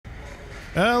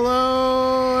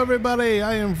Hello, everybody.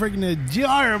 I am freaking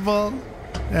adorable.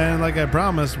 And like I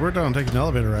promised, we're going to take an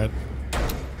elevator ride.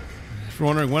 If you're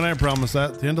wondering when I promised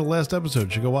that, the end of the last episode, you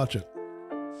should go watch it.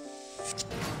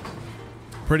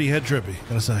 Pretty head trippy,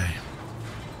 gotta say.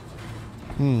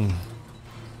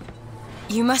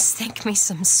 You must think me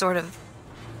some sort of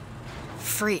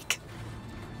freak.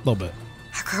 A little bit.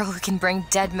 A girl who can bring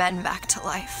dead men back to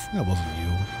life. That wasn't you.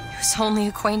 Whose only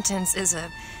acquaintance is a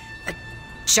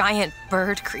giant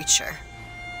bird creature.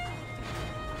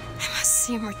 It must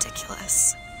seem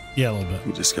ridiculous. Yeah, a little bit.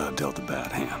 You just got dealt a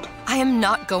bad hand. I am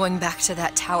not going back to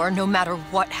that tower no matter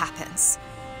what happens.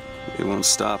 They won't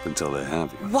stop until they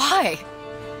have you. Why?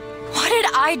 What did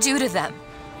I do to them?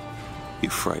 You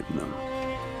frighten them.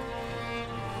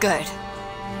 Good.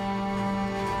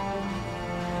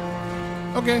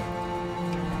 Okay.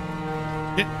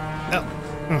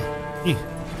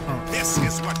 This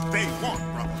is what they want,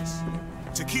 brothers.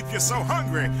 To keep you so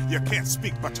hungry, you can't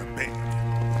speak but to beg.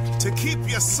 To keep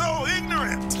you so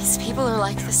ignorant. These people are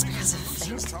like this because of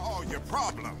Solutions fate. to all your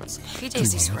problems. Maybe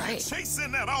Daisy's right.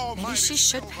 Chasing that Maybe almighty she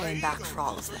should pay him back for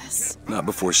all of this. Not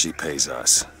before she pays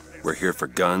us. We're here for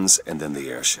guns and then the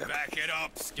airship. Back it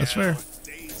up, That's fair.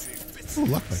 Ooh,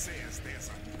 lockpick.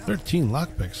 13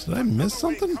 lockpicks. Did I miss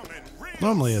something?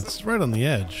 Normally it's right on the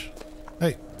edge.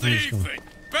 Hey, I'm just gonna...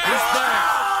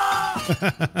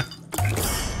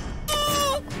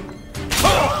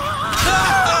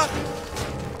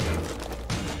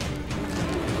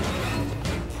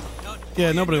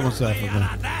 Yeah, nobody wants that for me.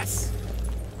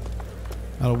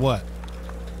 Out of what?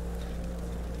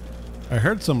 I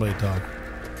heard somebody talk.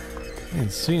 I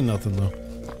ain't seen nothing though.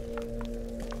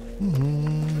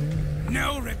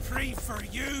 No reprieve for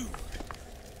you.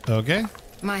 Okay.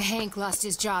 My Hank lost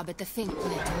his job at the Fink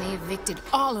plant and they evicted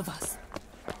all of us.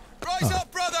 Rise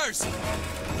up, brothers! Keep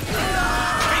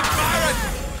firing!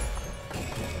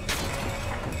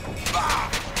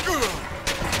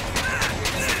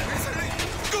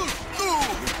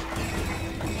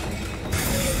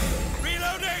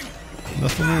 Reloading!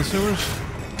 Nothing in the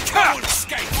sewers? Can't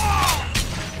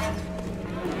escape!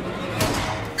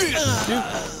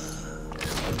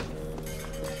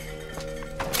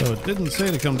 So it didn't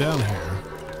say to come down here,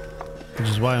 which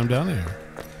is why I'm down here.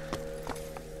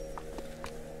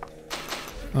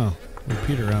 Oh,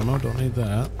 repeater ammo, don't need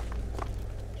that.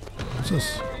 What's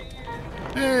this?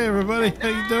 Hey everybody, how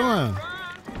you doing?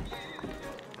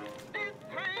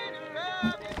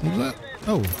 What's that?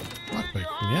 Oh, lockpick,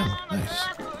 yeah, nice.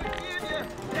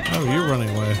 Oh, you're running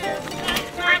away.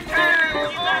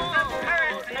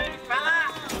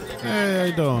 Hey, how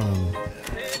you doing?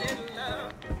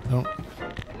 Don't.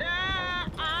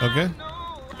 Okay.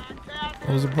 What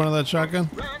was the point of that shotgun?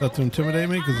 That to intimidate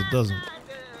me? Because it doesn't.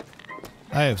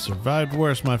 I have survived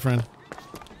worse, my friend.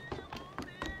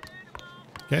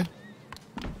 Okay.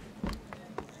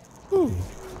 Ooh.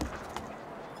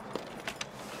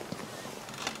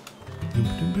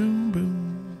 Boom, boom, boom, boom.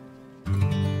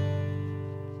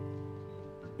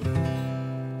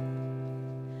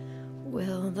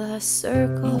 Will the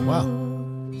circle Oh, wow.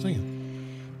 Singing.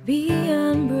 be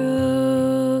unbroken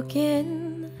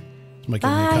It's making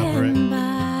me by copyright. and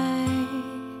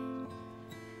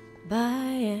by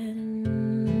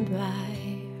and by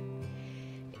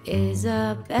is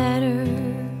a better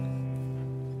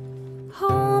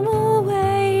home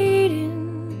awaiting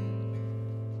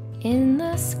in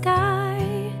the sky,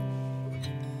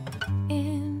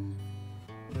 in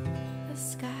the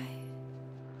sky.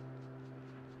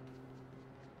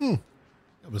 That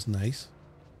was nice.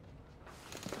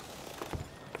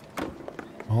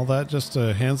 All that just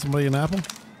to hand somebody an apple?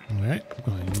 All right.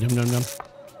 Yum, yum, yum.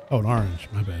 Oh, an orange.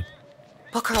 My bad.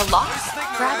 Booker, a lock?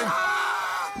 Grab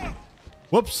him.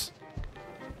 Whoops.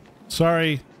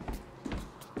 Sorry.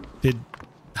 Did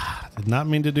not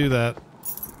mean to do that.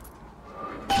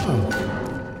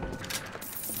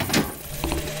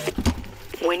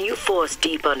 When you force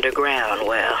deep underground,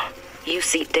 well, you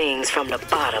see things from the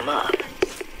bottom up.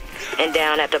 And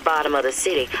down at the bottom of the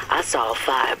city, I saw a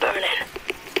fire burning.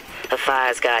 The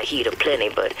fire's got heat aplenty,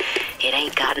 but it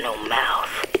ain't got no mouth.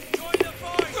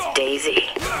 Daisy.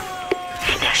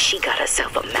 Now she got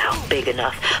herself a mouth big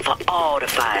enough for all the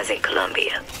fires in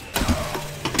Columbia.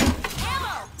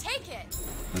 Ammo! Take it!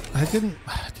 I didn't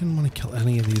want to kill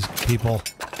any of these people.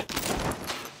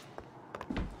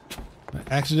 I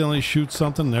accidentally shoot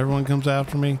something and everyone comes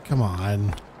after me. Come on.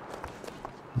 I'm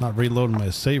not reloading my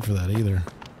save for that either.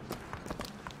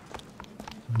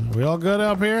 Are we all good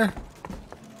up here?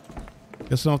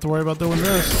 Guess I don't have to worry about doing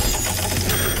this.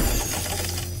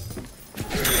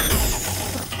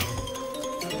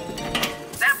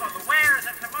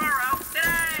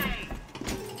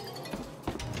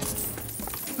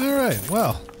 All right.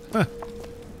 Well,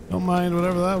 don't mind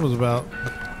whatever that was about.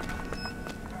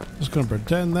 Just gonna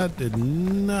pretend that did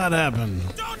not happen.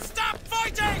 Don't stop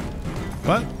fighting!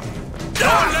 What?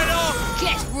 Don't let off!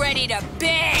 Get ready to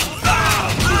bang!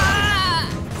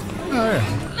 Oh, yeah.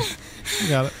 You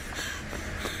got it.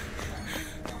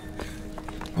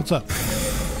 What's up?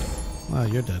 Ah,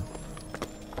 you're dead.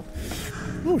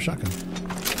 Oh, shotgun.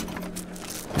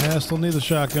 Yeah, I still need the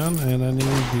shotgun, and I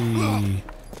need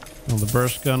the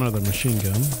burst gun or the machine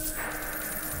gun.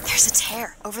 There's a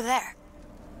tear over there.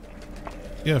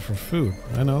 Yeah, for food.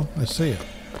 I know. I see it.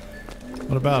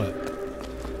 What about it?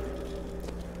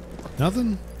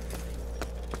 Nothing?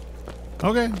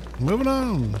 Okay, moving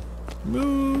on.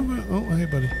 Moving. Oh, hey,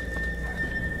 buddy.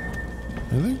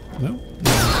 Anything? No?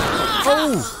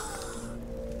 Oh!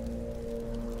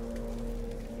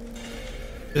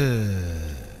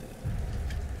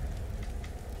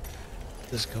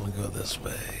 Just gonna go this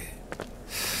way.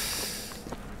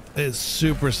 It's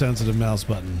super sensitive mouse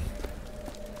button.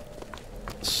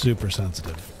 Super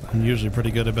sensitive. I'm usually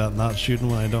pretty good about not shooting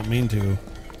when I don't mean to.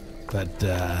 But,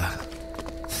 yeah.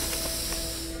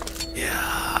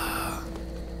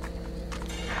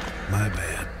 My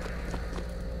bad.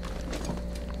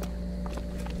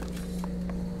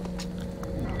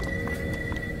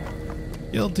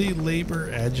 Guilty labor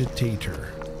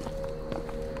agitator.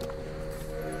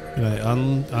 Can I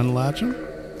unlatch him?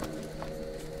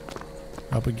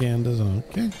 Propaganda's on.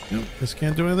 Okay. Nope. Just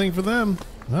can't do anything for them.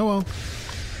 Oh well.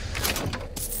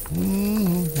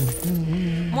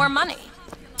 More money.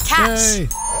 Cash. Hey!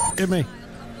 Give me.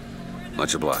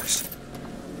 Much obliged.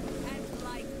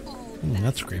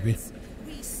 That's creepy.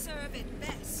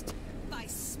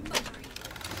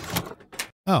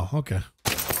 Oh, okay.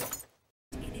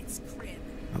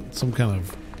 Some kind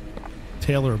of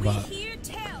tailor bot. We hear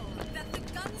tell that the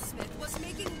gunsmith was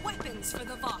making weapons for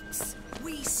the Vox.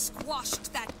 We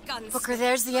squashed that gunsmith. Booker,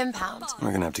 there's the impound.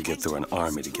 We're gonna have to get through an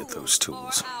army to get those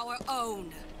tools. Our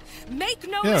own. Make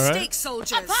no Yeah, mistake, right.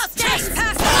 soldiers.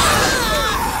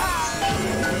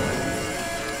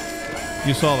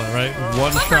 You saw that, right?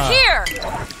 One Booker, shot. here!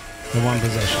 The one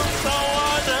possession.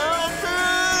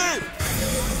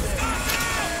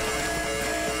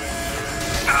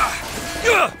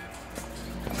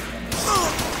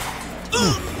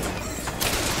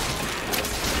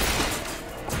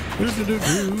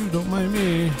 Don't mind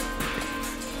me.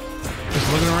 Just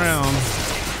looking around.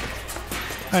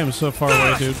 I am so far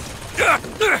away, dude.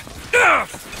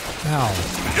 Ow.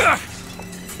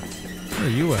 Where are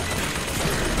you at?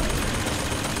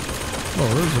 Oh,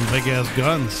 those are some big ass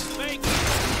guns.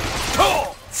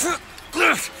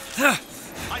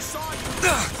 I saw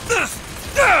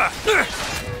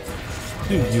you.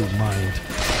 Do you mind?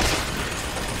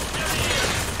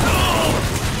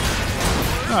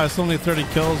 Oh, it's only 30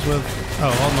 kills with... Oh,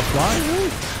 on the fly? Really?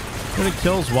 30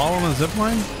 kills while on a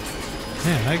zipline?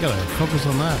 Man, I gotta focus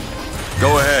on that.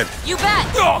 Go ahead. You bet!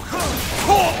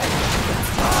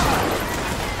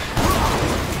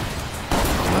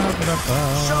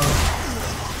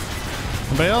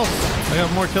 Anybody else? I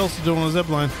got more kills to do on the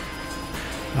zipline.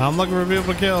 I'm looking for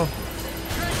people to kill.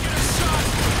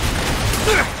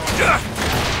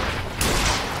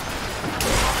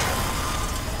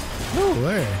 Oh,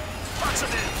 there.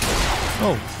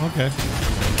 Oh, okay.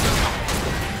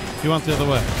 You went the other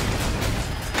way.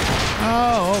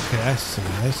 Oh, okay. I see.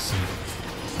 I see.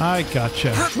 I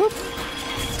gotcha. Whoop.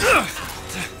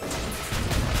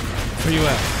 Where you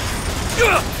at?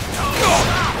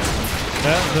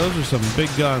 Yeah, those are some big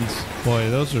guns. Boy,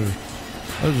 those are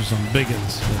some big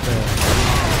ones right there.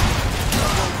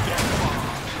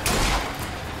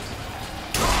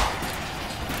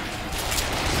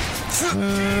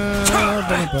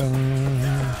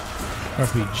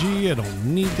 RPG, I don't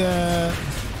need that.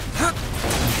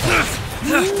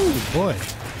 Ooh, boy.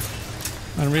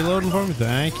 I'm reloading for me?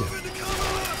 Thank you.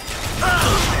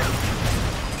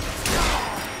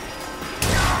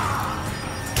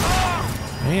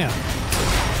 Man.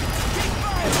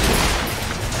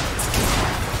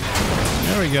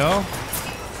 There we go.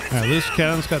 Alright, loose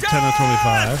cannon's got 10 of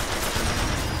 25.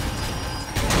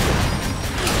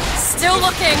 Still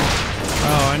looking.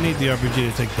 Oh, I need the RPG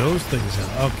to take those things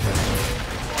out. Okay.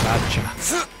 Gotcha.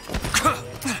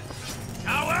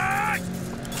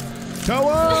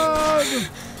 Coward!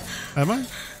 Am I?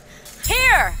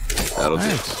 Here! That'll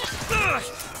Thanks. do.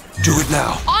 Do it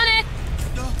now. On it!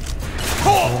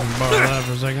 Borrow that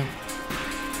for a second.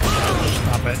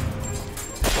 Stop it.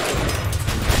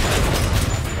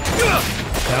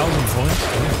 1,000 points.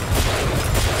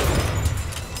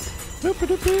 Yeah. That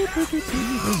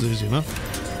was easy enough.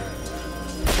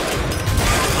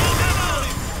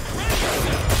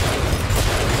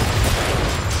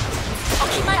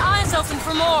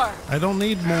 more! I don't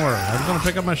need more. I'm gonna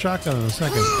pick up my shotgun in a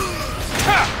second.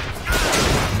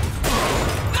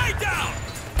 Lay down!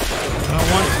 I don't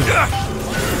want to. I'm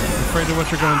afraid of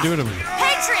what you're gonna do to me.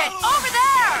 Patriot, over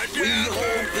there! We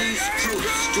hold these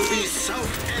truths to be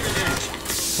self-evident.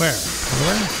 Where? Over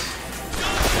there?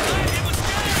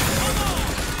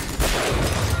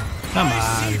 Come on.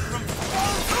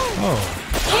 Oh.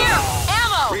 Here,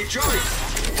 ammo! Rejoice!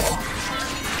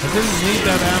 I didn't need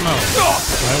that ammo.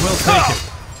 I will take it.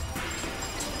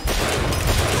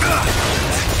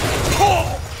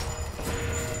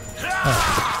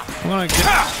 I'm gonna get...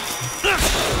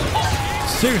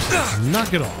 Seriously,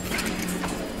 knock it off.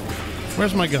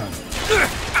 Where's my gun?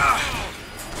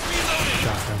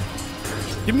 Shotgun.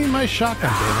 Give me my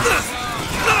shotgun, baby.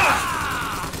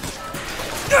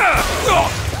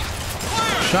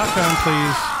 Shotgun,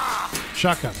 please.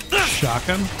 Shotgun.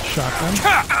 Shotgun. Shotgun.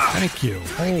 Thank you.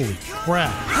 Holy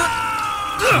crap.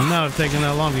 I'm not taking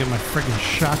that long to get my freaking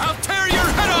shotgun. I'll tear your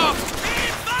head off!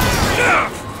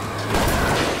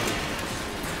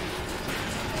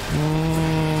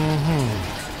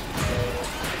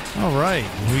 All right.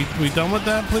 We done with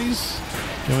that, please?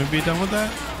 Can we be done with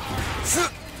that?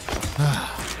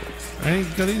 Any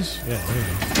goodies? Yeah, there you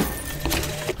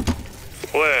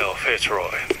go. Well,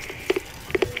 Fitzroy,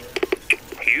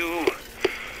 you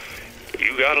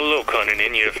got a little cunning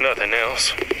in you, if nothing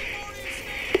else.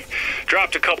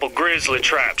 Dropped a couple grizzly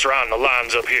traps around the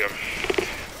lines up here.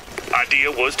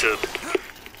 Idea was to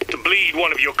bleed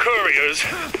one of your couriers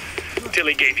till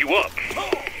he gave you up.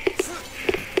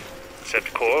 Except,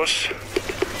 of course,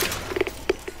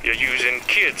 you're using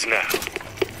kids now.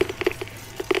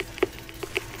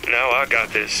 Now I got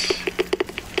this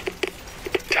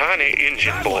tiny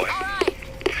Indian boy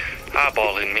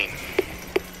eyeballing me.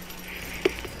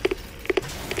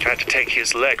 Tried to take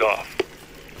his leg off.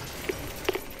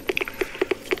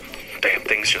 Damn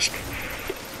thing's just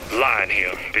lying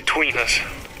here between us.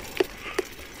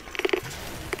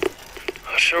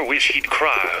 I sure wish he'd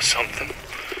cry or something.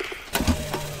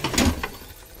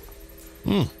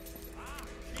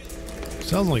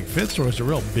 Sounds like Fitzroy's a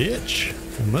real bitch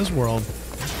in this world.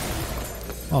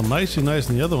 Oh, nicey nice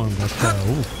in the other one, but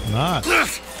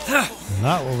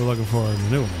not what we're looking for in the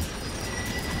new one.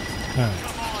 All right.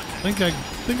 I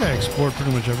think I explored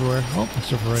pretty much everywhere. Oh,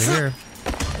 except for right here.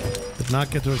 Did not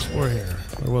get to explore here.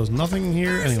 There was nothing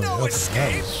here anyway.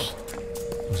 Okay,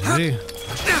 that was easy.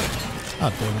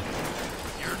 Ah, damn it.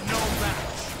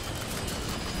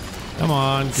 Come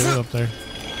on, get it up there.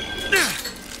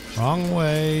 Wrong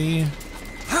way.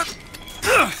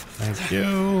 Thank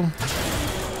you.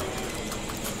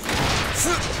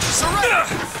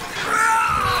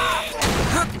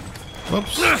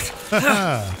 Whoops.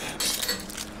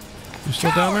 You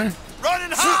still down there? Run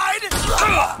and hide!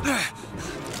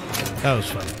 That was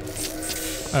fun.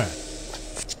 Alright.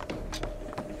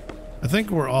 I think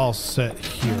we're all set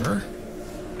here.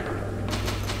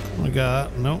 We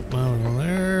got... Nope, not over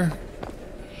there.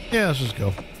 Yeah, let's just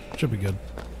go. Should be good.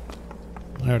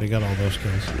 I already got all those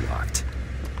guys. Locked.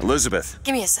 Elizabeth.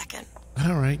 Give me a second.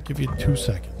 Alright, give you 2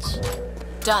 seconds.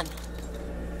 Done.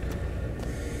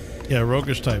 Yeah,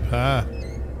 roguish type. Ah.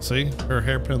 See? Her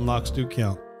hairpin locks do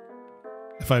count.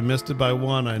 If I missed it by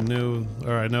 1, I know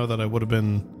that I would have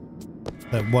been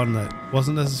that one that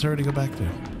wasn't necessary to go back to.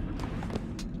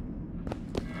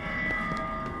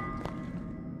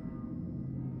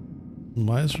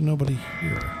 Why is there nobody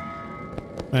here?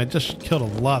 I just killed a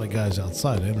lot of guys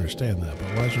outside. I understand that,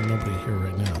 but why is there nobody here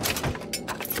right now?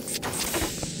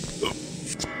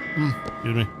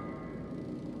 Excuse me.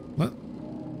 What?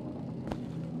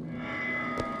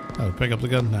 Oh, pick up the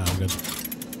gun? Nah, I'm good.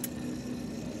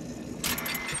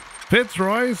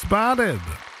 Fitzroy spotted.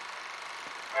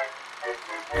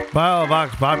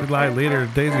 Biovox Populi leader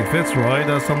Daisy Fitzroy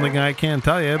does something I can't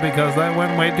tell you because that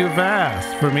went way too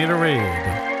fast for me to read.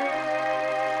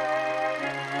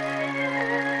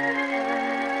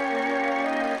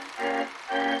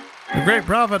 The Great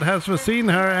Prophet has foreseen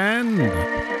her end.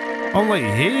 Only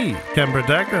he can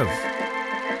protect us.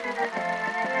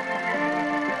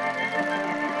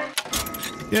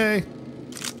 Yay.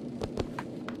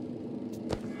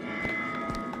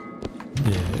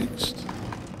 Next.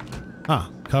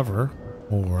 Cover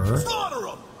or...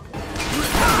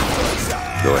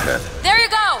 Go ahead. There you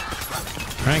go!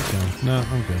 Crank him. No,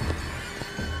 I'm good.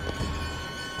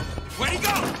 Where'd he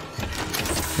go?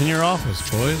 In your office,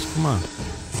 boys. Come on.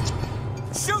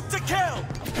 Shoot to kill!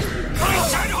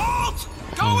 Richard, halt!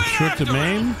 Go in Shoot after to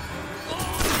maim.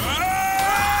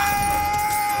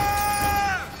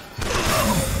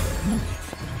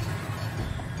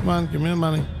 Come on, give me the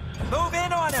money. Move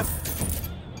in on him!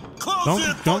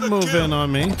 Close Don't move in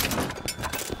on me.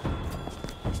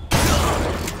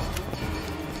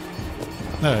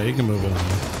 No, you can move it on.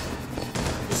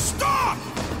 Stop!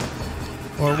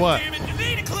 Or what? Damn it, you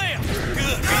need a clear.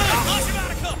 Good. Flush him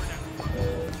out of cover now.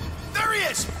 There he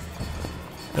is.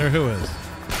 There, who is?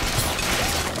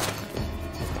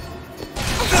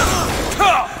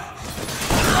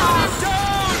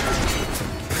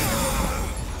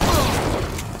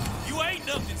 You ain't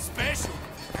nothing special.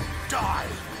 Die.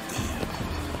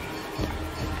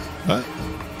 What?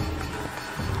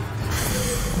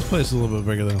 This place is a little bit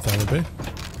bigger than I thought it'd be.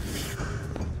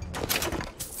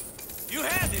 You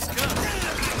had this gun.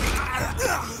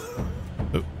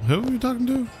 Who are you talking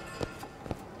to?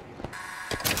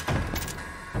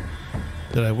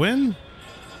 Did I win?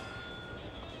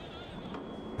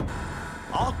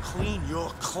 I'll clean your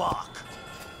clock.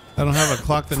 I don't have a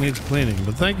clock that needs cleaning,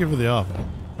 but thank you for the offer.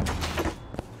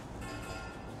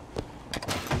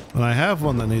 When I have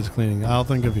one that needs cleaning, I'll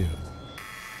think of you.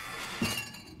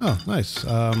 Oh, nice.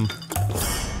 Must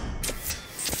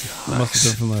have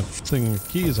been from the thing of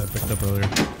keys I picked up earlier.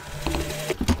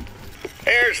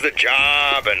 There's the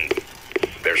job and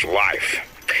there's life.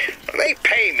 They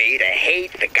pay me to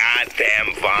hate the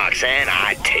goddamn Vox, and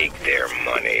I take their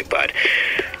money, but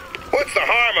what's the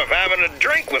harm of having a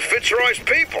drink with Fitzroy's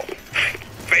people?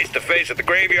 Face to face at the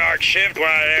graveyard shift,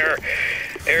 why,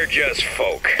 they're just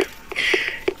folk.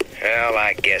 Well,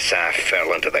 I guess I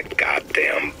fell into the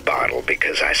goddamn bottle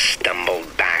because I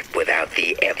stumbled back without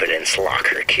the evidence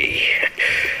locker key.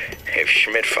 If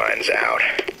Schmidt finds out,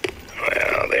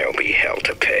 well, there'll be hell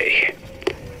to pay.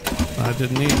 I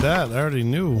didn't need that. I already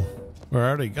knew. Or I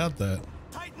already got that.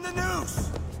 Tighten the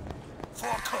noose.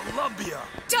 For Columbia.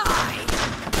 Die!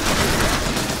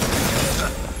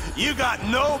 You got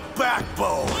no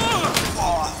backbone.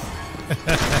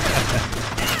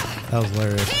 That was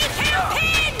hilarious.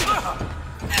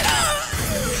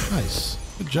 Nice.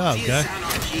 Good job, guy.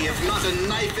 Anarchy, if not a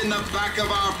knife in the back of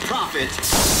our prophet.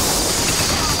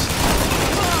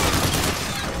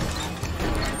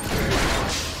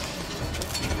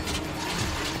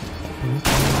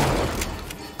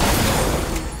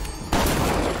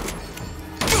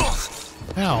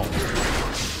 Ow.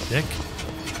 Dick.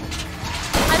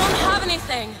 I don't have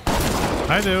anything.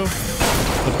 I do.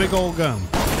 The big old gun.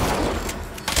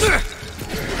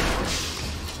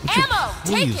 Ammo!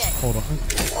 Please, Take it! hold on.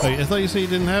 Wait, I thought you said you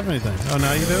didn't have anything. Oh,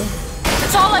 now you do?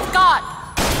 That's all I've got!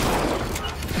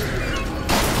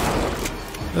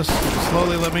 Just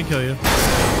slowly let me kill you.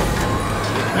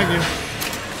 Thank you.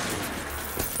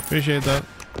 Appreciate that.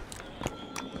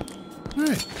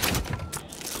 Alright.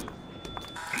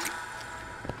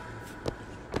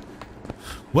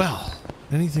 Well,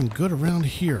 anything good around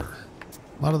here?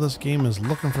 A lot of this game is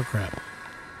looking for crap.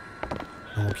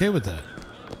 I'm okay with that.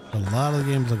 A lot of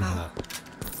the game's looking for that.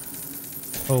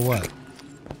 Oh, what?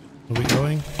 Are we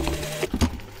going?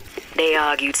 They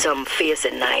argued something fierce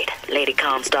at night, Lady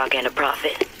Comstock and the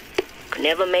Prophet. Could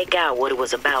never make out what it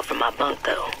was about from my bunk,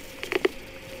 though.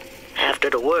 After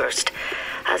the worst,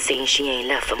 I seen she ain't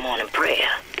left for morning prayer.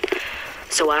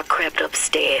 So I crept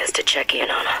upstairs to check in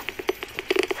on her.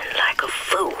 And like a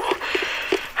fool,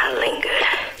 I lingered.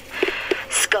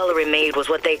 Scullery maid was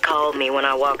what they called me when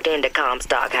I walked into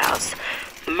Comstock House.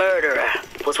 Murderer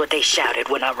was what they shouted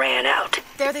when I ran out.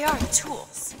 There they are, the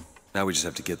tools. Now we just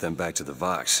have to get them back to the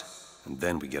Vox, and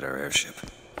then we get our airship.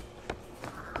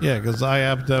 Yeah, because I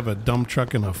happen to have a dump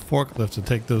truck and a forklift to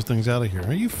take those things out of here.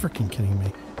 Are you freaking kidding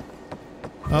me?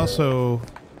 Also,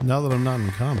 now that I'm not in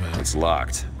combat... It's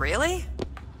locked. Really?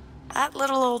 That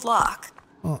little old lock.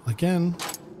 Well, again...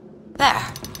 There.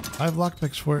 I have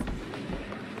lockpicks for it.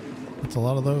 That's a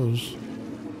lot of those.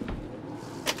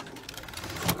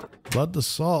 Blood to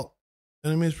salt.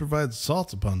 Enemies provide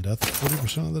salt upon death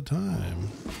 40% of the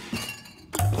time.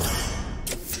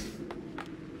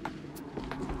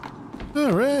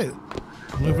 Alright.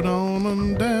 Moving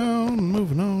on down.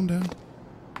 Moving on down.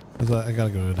 I gotta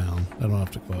go down. I don't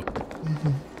have to go up.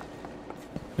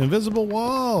 Invisible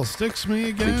wall sticks me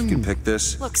again. Think you can pick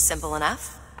this? Looks simple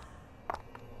enough.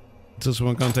 Is this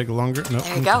one gonna take longer? No.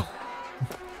 There you go.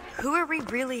 Who are we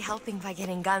really helping by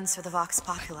getting guns for the Vox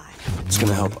Populi? It's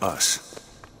gonna help us.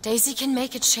 Daisy can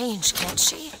make a change, can't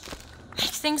she?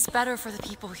 Make things better for the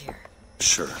people here.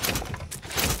 Sure.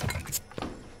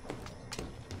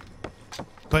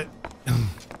 But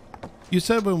you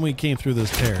said when we came through this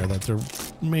tear that there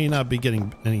may not be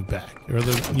getting any back, or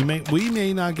we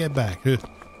may not get back. You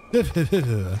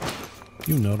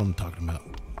know what I'm talking about.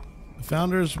 The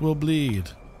founders will bleed.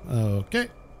 Okay.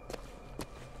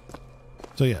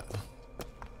 So yeah,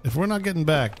 if we're not getting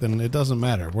back, then it doesn't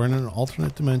matter. We're in an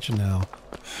alternate dimension now.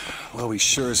 Well, we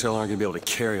sure as hell aren't gonna be able to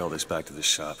carry all this back to the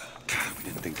shop. God, we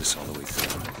didn't think this all the way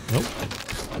through. Nope.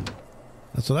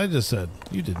 That's what I just said.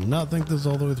 You did not think this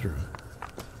all the way through.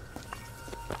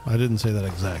 I didn't say that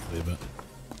exactly, but...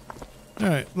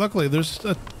 Alright, luckily there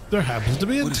happens to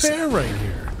be a tear right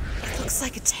here. It looks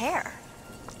like a tear.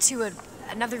 To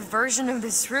another version of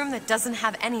this room that doesn't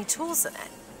have any tools in it.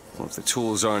 Well, if the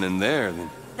tools aren't in there,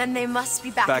 Then they must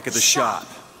be back at the shop.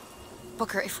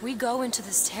 Booker, if we go into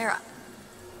this tear,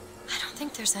 I don't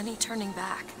think there's any turning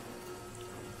back.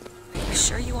 Are you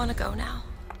sure you want to go now?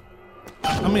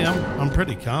 I mean, I'm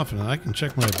pretty confident. I can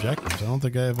check my objectives. I don't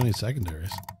think I have any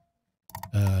secondaries.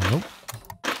 Nope.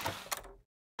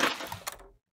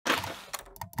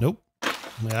 Nope.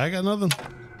 Yeah, I got nothing.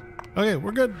 Okay,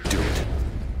 we're good. Do it.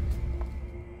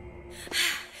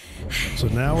 So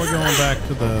now we're going back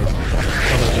to the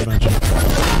other dimension.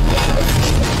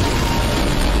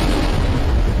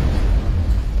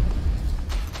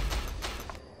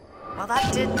 Well,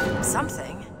 that did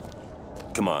something.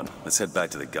 Come on, let's head back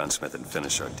to the gunsmith and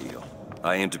finish our deal.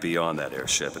 I aim to be on that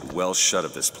airship and well shut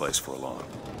of this place for long.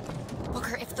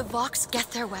 Booker, if the Vox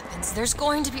get their weapons, there's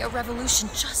going to be a revolution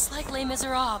just like Les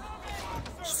Miserables.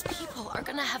 These people are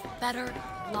gonna have better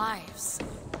lives.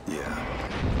 Yeah.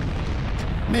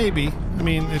 Maybe. I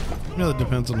mean, it really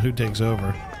depends on who takes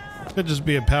over. Could just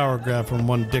be a power grab from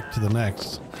one dick to the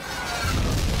next.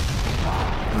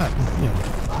 You know.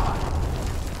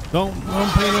 Don't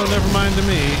pay no never mind to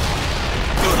me.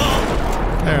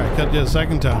 There, I cut you a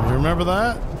second time. You remember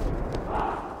that?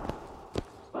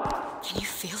 Can you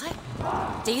feel it?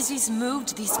 Daisy's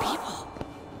moved these people.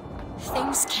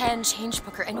 Things can change,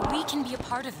 Booker, and we can be a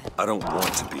part of it. I don't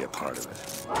want to be a part of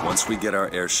it. Once we get our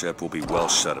airship, we'll be well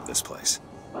shut of this place.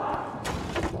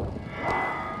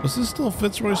 Was this still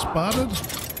Fitzroy spotted?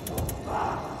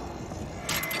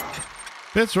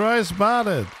 Fitzroy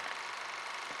spotted!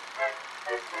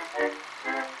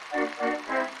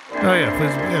 Oh yeah,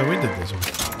 please, yeah, we did this one.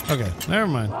 Okay, never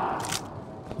mind.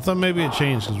 I thought maybe it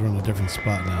changed because we're in a different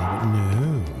spot now, but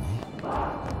no.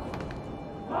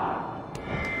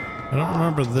 I don't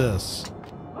remember this.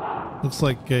 Looks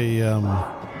like a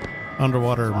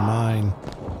underwater mine.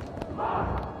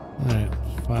 Alright,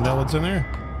 find out what's in there.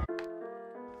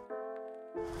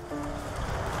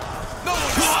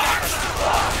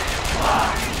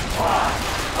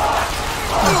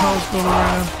 What the hell's going on right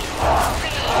now?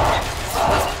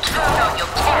 Turn on your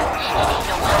cat, and ain't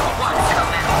no one wants to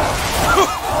come out.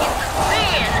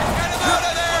 Get him out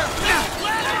of there!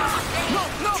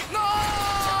 No!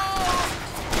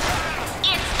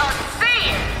 It's a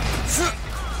sin!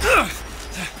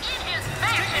 In his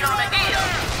mansion on the hill.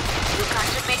 You got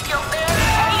to make your bed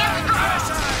and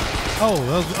strong.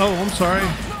 Oh, I'm sorry.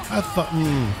 I thought,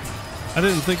 I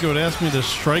didn't think it would ask me to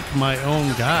strike my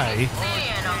own guy.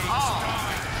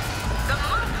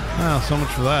 Ah, so much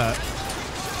for that.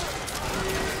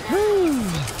 Woo.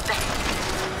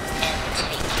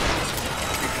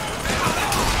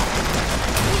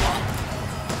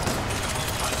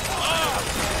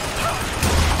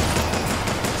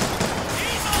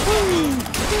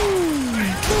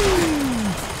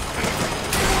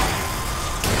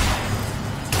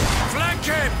 Flank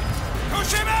him!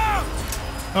 Push him out!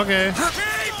 Okay.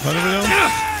 What are we doing?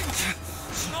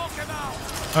 Knock him out!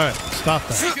 Alright, stop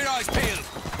that. Keep your eyes peeled!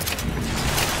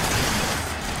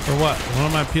 For what? What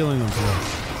am I peeling them for?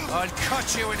 I'll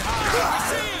cut you in half!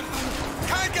 See him!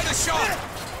 Can't get a shot!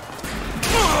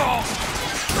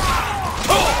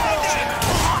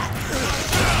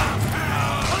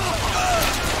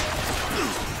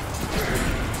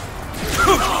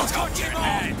 Touch him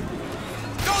on!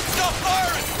 Don't stop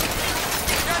firing!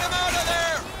 Get him out of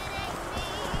there!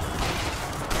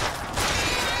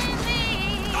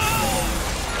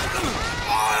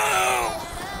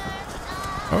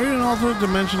 Are we in an alternate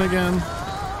dimension again?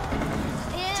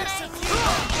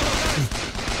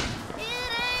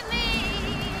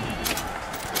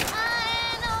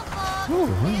 Ooh,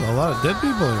 there's a lot of dead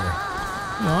people here.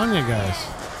 Come on, you guys.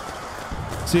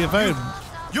 See, if I had...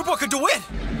 You're Booker DeWitt!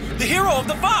 The hero of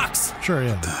the Vox! Sure,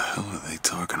 yeah. What the hell are they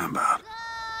talking about?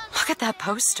 Look at that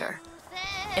poster.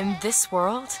 In this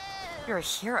world, you're a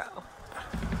hero.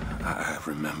 I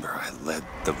remember I led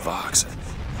the Vox.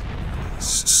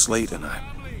 Slate and I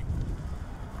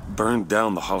burned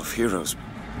down the Hall of Heroes.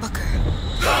 Booker.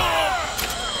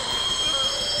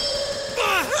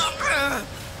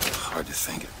 Hard to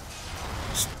think.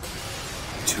 Just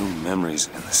two memories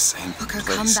in the same Booker,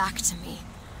 place. come back to me.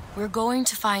 We're going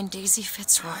to find Daisy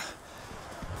Fitzroy.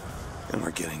 And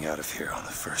we're getting out of here on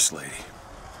the First Lady.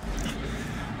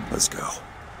 Let's go.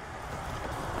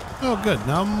 Oh, good.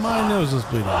 Now my nose is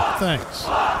bleeding. Thanks.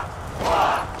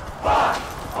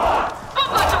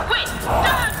 Booker DeWitt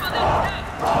died for this day.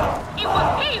 It was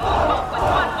he who spoke with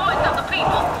one voice of the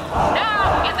people. Now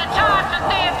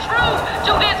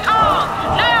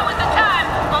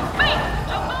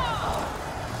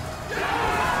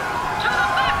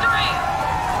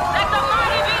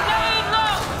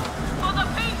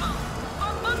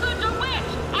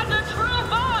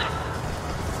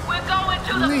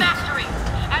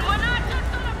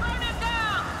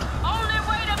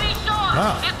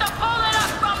Wow. is to pull it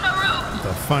up from the roof.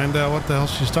 To find out what the hell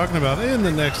she's talking about in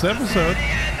the next episode.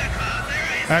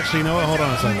 Actually, you know what? Hold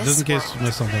on a second, just in case you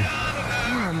missed something.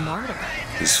 You're a martyr.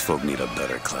 These folk need a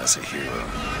better class of hero.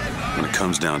 When it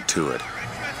comes down to it,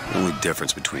 the only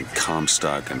difference between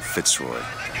Comstock and Fitzroy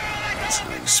is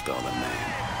how you spell the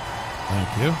name.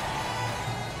 Thank you.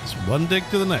 It's one dig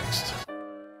to the next.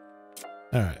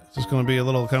 Alright, is this going to be a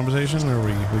little conversation, or are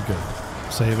we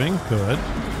good? Saving? Good.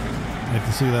 I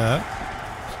can see that.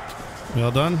 We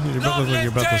all done? You both look like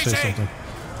you're about to say something.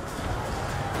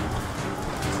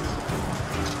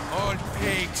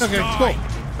 Okay, cool.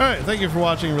 Alright, thank you for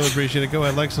watching. Really appreciate it. Go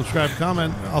ahead, like, subscribe,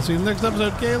 comment. I'll see you in the next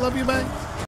episode. Okay, love you, bye.